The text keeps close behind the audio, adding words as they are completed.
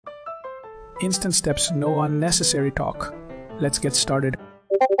Instant steps, no unnecessary talk. Let's get started.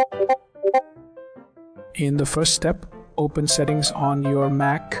 In the first step, open settings on your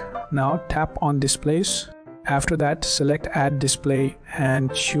Mac. Now tap on displays. After that, select add display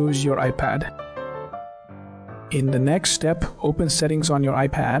and choose your iPad. In the next step, open settings on your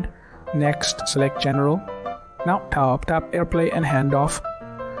iPad. Next, select general. Now tap AirPlay and handoff.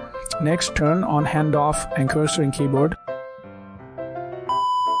 Next, turn on handoff and cursor in keyboard.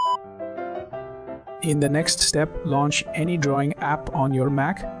 In the next step, launch any drawing app on your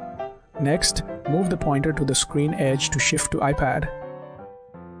Mac. Next, move the pointer to the screen edge to shift to iPad.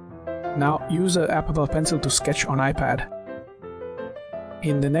 Now use the Apple Pencil to sketch on iPad.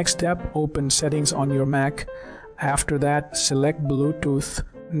 In the next step, open settings on your Mac. After that, select Bluetooth.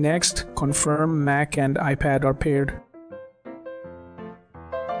 Next, confirm Mac and iPad are paired.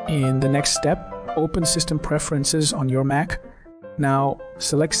 In the next step, open System Preferences on your Mac. Now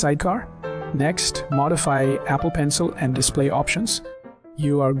select Sidecar. Next, modify Apple Pencil and display options.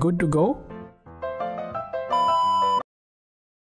 You are good to go.